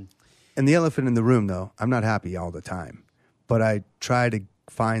 Mm-hmm. And the elephant in the room, though, I'm not happy all the time. But I try to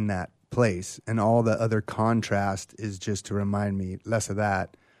find that place, and all the other contrast is just to remind me less of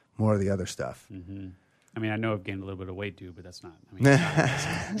that, more of the other stuff. Mm-hmm. I mean, I know I've gained a little bit of weight, too, but that's not...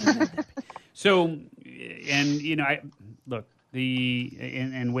 I mean, so, and, look,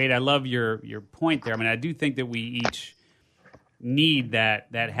 and Wade, I love your point there. I mean, I do think that we each need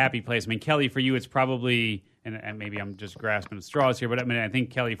that happy place. I mean, Kelly, for you, it's probably, and maybe I'm just grasping at straws here, but I mean, I think,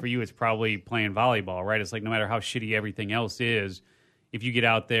 Kelly, for you, it's probably playing volleyball, right? It's like no matter how shitty everything else is, if you get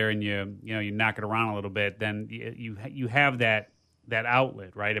out there and you knock it around a little bit, then you have that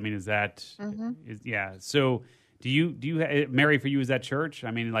outlet, right? I mean, is that, so... Do you, Mary, for you, is that church? I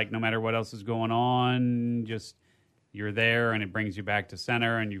mean, like, no matter what else is going on, just you're there and it brings you back to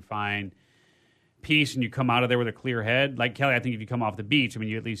center and you find peace and you come out of there with a clear head. Like, Kelly, I think if you come off the beach, I mean,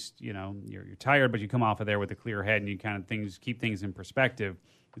 you at least, you're tired, but you come off of there with a clear head and you kind of keep things in perspective.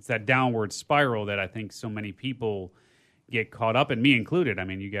 It's that downward spiral that I think so many people get caught up in, me included. I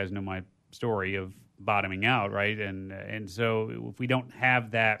mean, you guys know my story of bottoming out, right? And so if we don't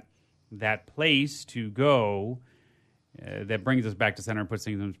have that place to go, that brings us back to center and puts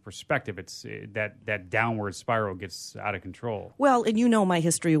things in perspective. It's that downward spiral gets out of control. Well, and my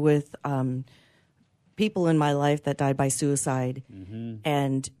history with people in my life that died by suicide,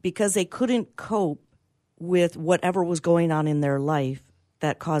 and because they couldn't cope with whatever was going on in their life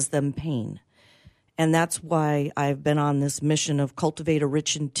that caused them pain. And that's why I've been on this mission of cultivate a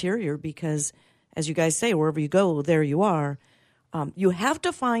rich interior, because, as you guys say, wherever you go, there you are. You have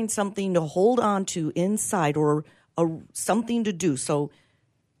to find something to hold on to inside, or something to do. So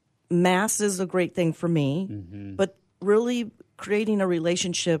Mass is a great thing for me, but really creating a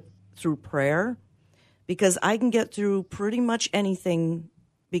relationship through prayer, because I can get through pretty much anything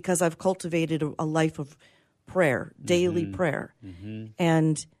because I've cultivated a life of prayer, daily prayer.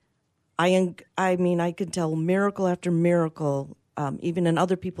 And I mean, I can tell miracle after miracle, even in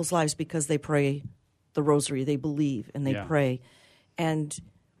other people's lives, because they pray the rosary, they believe, and they pray. And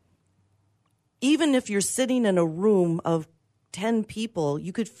even if you're sitting in a room of 10 people,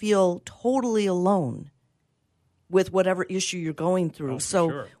 you could feel totally alone with whatever issue you're going through.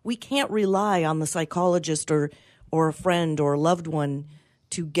 We can't rely on the psychologist or a friend or a loved one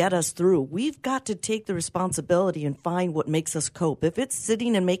to get us through. We've got to take the responsibility and find what makes us cope. If it's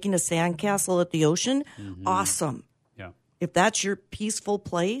sitting and making a sandcastle at the ocean, awesome. Yeah. If that's your peaceful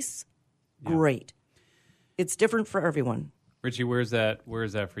place, great. It's different for everyone. Richie, where is that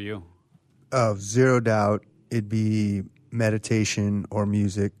for you? Zero doubt it'd be meditation or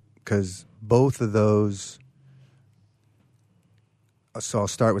music, because both of those, so I'll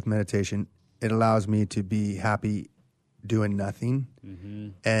start with meditation. It allows me to be happy doing nothing.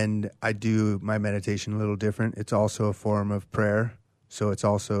 And I do my meditation a little different. It's also a form of prayer. So it's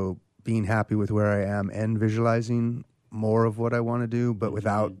also being happy with where I am and visualizing more of what I want to do, but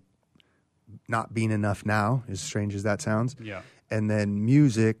without not being enough now, as strange as that sounds. Yeah. And then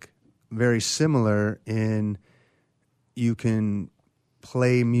music, very similar in you can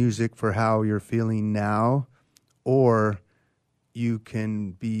play music for how you're feeling now, or you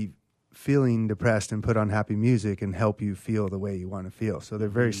can be feeling depressed and put on happy music and help you feel the way you want to feel. So they're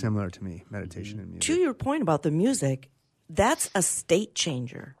very similar to me, meditation and music. To your point about the music, that's a state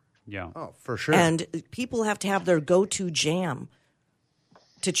changer. Yeah. Oh, for sure. And people have to have their go-to jam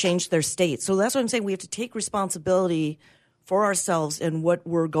to change their state. So that's what I'm saying. We have to take responsibility for ourselves and what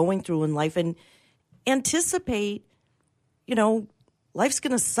we're going through in life and anticipate, life's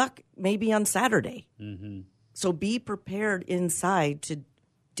going to suck maybe on Saturday. So be prepared inside to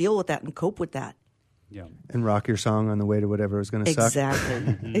deal with that and cope with that. Yeah. And rock your song on the way to whatever is going to suck.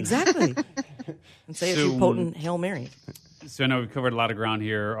 Exactly. Exactly. And say a few potent Hail Mary. So I know we've covered a lot of ground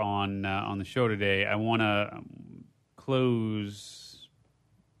here on the show today. I want to close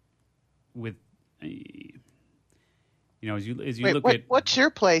with, as you Wait, look at. what's your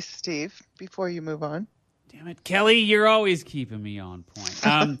place, Steve? Before you move on. Damn it, Kelly! You're always keeping me on point.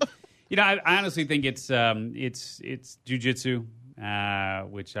 I honestly think it's jujitsu,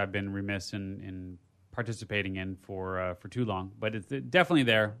 which I've been remiss in participating in for too long, but it's definitely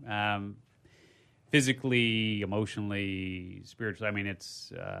there. Physically, emotionally, spiritually. I mean,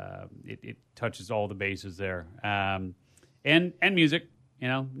 it touches all the bases there, and music.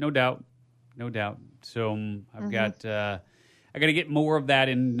 No doubt. So I've got I got to get more of that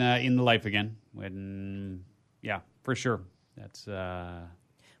in the life again. For sure. That's But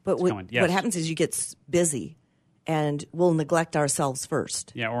coming. Yes. what happens is you get busy and we'll neglect ourselves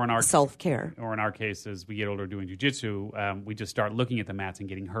first. Yeah, or in our self-care. Or in our case, as we get older doing jiu-jitsu, we just start looking at the mats and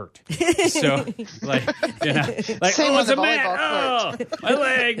getting hurt. So, like Same on it's the a mat. volleyball Oh, my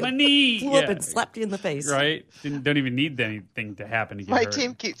leg, my knee. Flew up and slapped you in the face. Right? Don't even need anything to happen to get My hurt.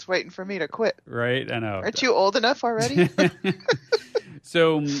 team keeps waiting for me to quit. Right? I know. Aren't you old enough already?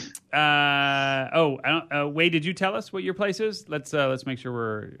 So, Wade, did you tell us what your place is? Let's make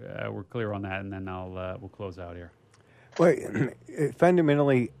sure we're clear on that, and then we'll close out here. Well,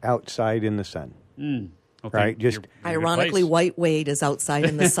 fundamentally outside in the sun. Okay. Right, just- Ironically, White Wade is outside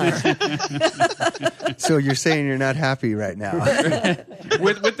in the sun. So you're saying you're not happy right now.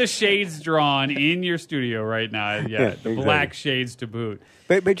 with the shades drawn in your studio right now. Yeah, the black exactly. shades to boot.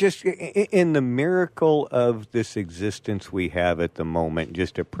 But just in the miracle of this existence we have at the moment,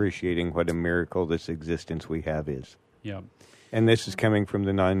 just appreciating what a miracle this existence we have is. Yeah. And this is coming from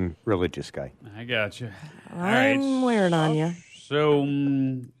the non-religious guy. I got you. I'm wearing on you. So,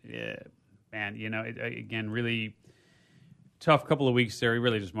 yeah, man, again, really tough couple of weeks there.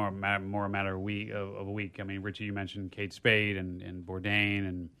 Really just more a matter of a week. I mean, Richie, you mentioned Kate Spade and Bourdain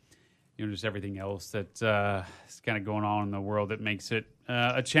and just everything else that is kind of going on in the world that makes it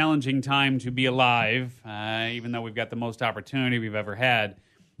a challenging time to be alive. Even though we've got the most opportunity we've ever had.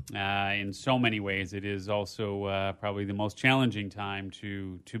 In so many ways, it is also probably the most challenging time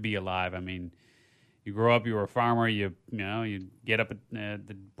to be alive. I mean, you grow up, you were a farmer. You get up at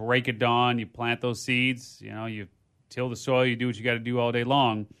the break of dawn, you plant those seeds. You till the soil, you do what you got to do all day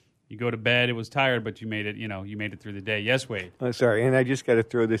long. You go to bed. It was tired, but you made it. You made it through the day. Yes, Wade. Oh, sorry, and I just got to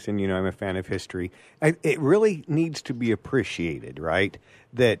throw this in. I'm a fan of history. It really needs to be appreciated, right?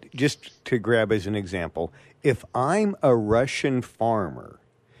 That just to grab as an example, if I'm a Russian farmer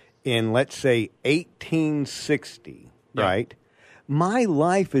in, let's say, 1860, Yeah. right? My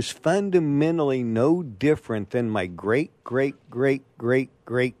life is fundamentally no different than my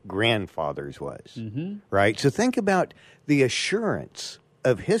great-great-great-great-great-grandfather's was, right? So think about the assurance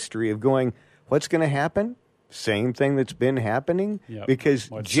of history of going, what's going to happen? Same thing that's been happening, Yep.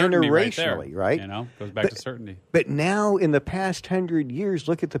 because Well, it's certainty generationally, right? right? Goes back to certainty. But now, in the past 100 years,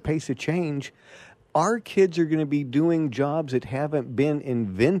 look at the pace of change. Our kids are going to be doing jobs that haven't been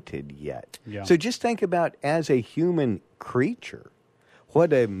invented yet. Yeah. So just think about, as a human creature,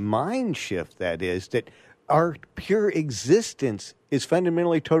 what a mind shift that is, that our pure existence is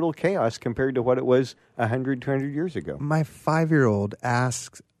fundamentally total chaos compared to what it was 100, 200 years ago. My 5-year-old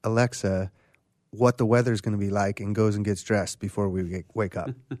asks Alexa what the weather's going to be like and goes and gets dressed before we wake up.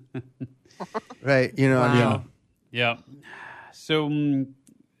 Right? Wow. Yeah. So,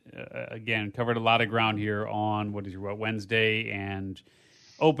 again, covered a lot of ground here on what Wednesday, and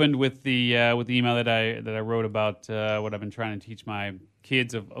opened with the email that I wrote about what I've been trying to teach my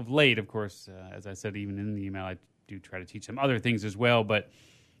kids of late. Of course, as I said, even in the email, I do try to teach them other things as well. But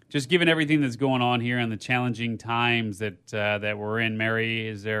just given everything that's going on here and the challenging times that we're in, Mary,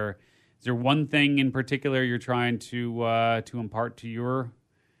 is there one thing in particular you're trying to impart to your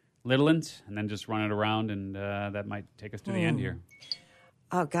little ones, and then just run it around, and that might take us to the end here.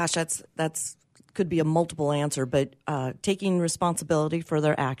 Oh gosh, that's could be a multiple answer, but taking responsibility for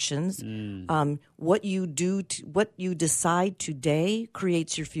their actions. What you do, what you decide today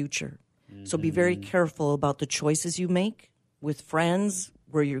creates your future. So be very careful about the choices you make with friends,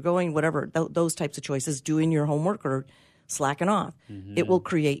 where you're going, whatever, those types of choices, doing your homework or slacking off. It will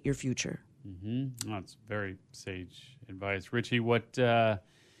create your future. Oh, that's very sage advice. Richie, what are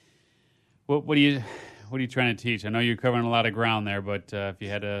you trying to teach? I know you're covering a lot of ground there, but if you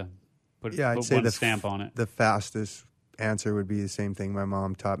had to put I'd say one the stamp on it. The fastest answer would be the same thing my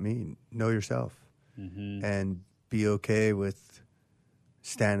mom taught me: know yourself, and be okay with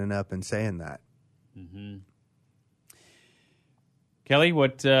standing up and saying that. Kelly,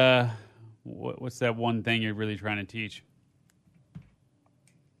 what's that one thing you're really trying to teach?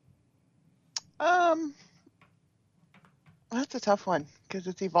 That's a tough one because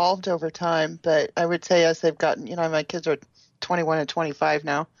it's evolved over time. But I would say as they've gotten, my kids are 21 and 25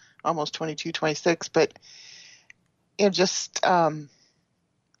 now, almost 22, 26. But just to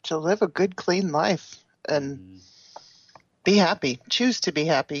live a good, clean life and be happy. Choose to be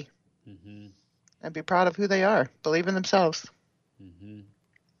happy and be proud of who they are. Believe in themselves.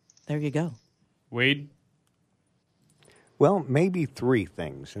 There you go. Wade? Well, maybe three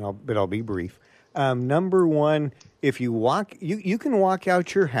things, but I'll be brief. Number one, if you walk, you can walk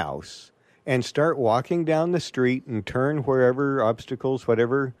out your house and start walking down the street and turn wherever obstacles,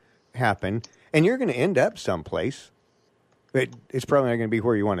 whatever happen, and you're going to end up someplace. But it's probably not going to be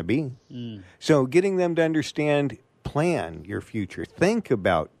where you want to be. So getting them to understand, plan your future, think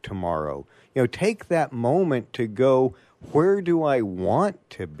about tomorrow. Take that moment to go, where do I want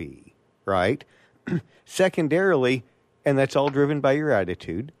to be, right? Secondarily, and that's all driven by your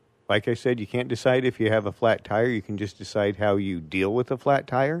attitude. Like I said, you can't decide if you have a flat tire. You can just decide how you deal with a flat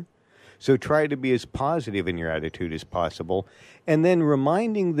tire. So try to be as positive in your attitude as possible. And then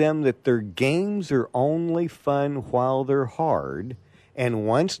reminding them that their games are only fun while they're hard. And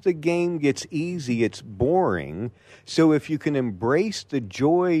once the game gets easy, it's boring. So if you can embrace the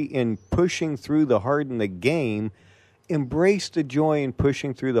joy in pushing through the hard in the game, embrace the joy in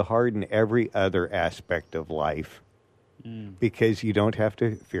pushing through the hard in every other aspect of life. Because you don't have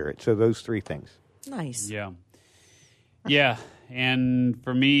to fear it. So those three things. Nice. Yeah. Yeah. And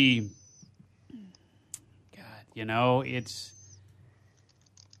for me, God, it's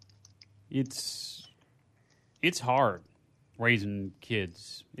hard raising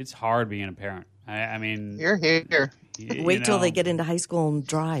kids. It's hard being a parent. I mean, You're here. Wait till they get into high school and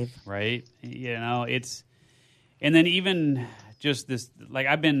drive. Right. And then even just this, like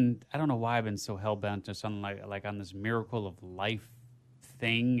I don't know why I've been so hell-bent just on like on this miracle of life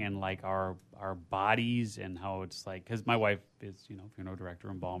thing and like our bodies and how it's like, because my wife is, funeral director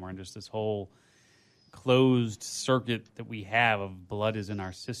in Balmer, and just this whole closed circuit that we have of blood is in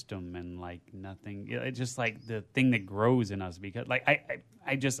our system and like nothing, it's just like the thing that grows in us, because like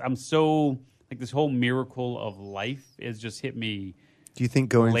I'm so like this whole miracle of life has just hit me. Do you think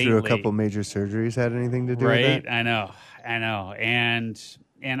going through a lately. couple major surgeries had anything to do with Right, that? I know. And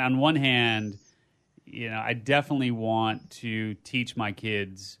on one hand, I definitely want to teach my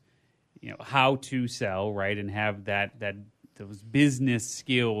kids, how to sell, right, and have those business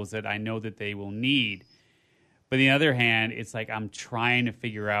skills that I know that they will need. But on the other hand, it's like I'm trying to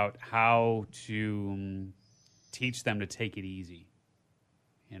figure out how to teach them to take it easy,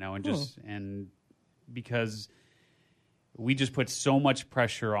 and because we just put so much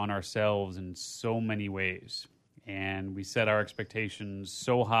pressure on ourselves in so many ways, and we set our expectations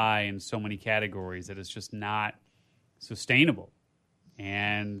so high in so many categories that it's just not sustainable.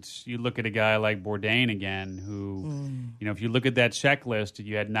 And you look at a guy like Bourdain again, who, if you look at that checklist,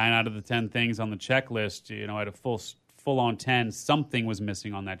 you had 9 out of the 10 things on the checklist, at a full-on 10, something was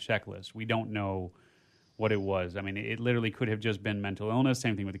missing on that checklist. We don't know what it was. I mean, it literally could have just been mental illness,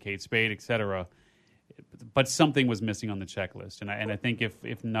 same thing with the Kate Spade, et cetera. But something was missing on the checklist, and I think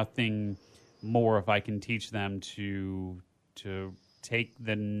if nothing more, if I can teach them to take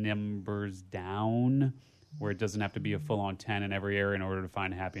the numbers down, where it doesn't have to be a full-on 10 in every area in order to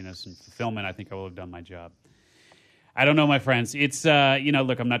find happiness and fulfillment, I think I will have done my job. I don't know, my friends. It's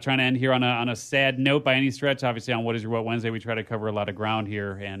look, I'm not trying to end here on a sad note by any stretch. Obviously, on What Is Your What Wednesday, we try to cover a lot of ground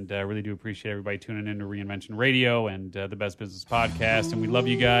here, and really do appreciate everybody tuning in to Reinvention Radio and the Best Business Podcast, and we love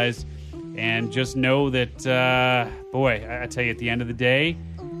you guys. And just know that, I tell you, at the end of the day,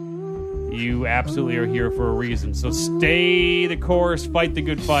 you absolutely are here for a reason. So stay the course, fight the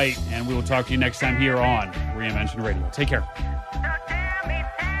good fight, and we will talk to you next time here on Reinvention Radio. Take care.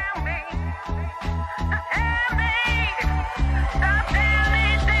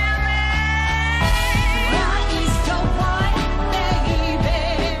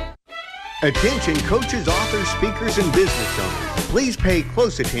 Attention coaches, authors, speakers, and business owners. Please pay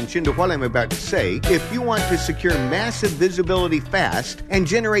close attention to what I'm about to say if you want to secure massive visibility fast and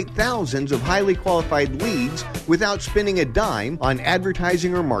generate thousands of highly qualified leads without spending a dime on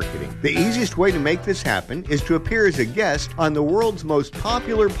advertising or marketing. The easiest way to make this happen is to appear as a guest on the world's most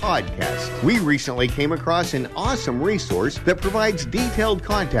popular podcast. We recently came across an awesome resource that provides detailed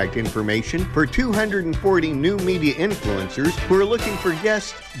contact information for 240 new media influencers who are looking for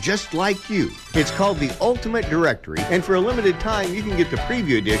guests just like you. It's called the Ultimate Directory, and for a limited time, you can get the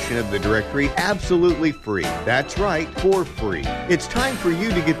preview edition of the directory absolutely free. That's right, for free. It's time for you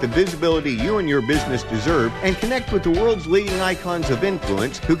to get the visibility you and your business deserve and connect with the world's leading icons of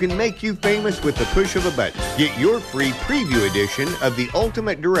influence who can make you famous with the push of a button. Get your free preview edition of the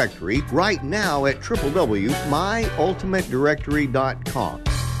Ultimate Directory right now at www.myultimatedirectory.com.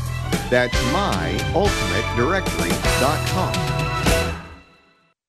 That's myultimatedirectory.com.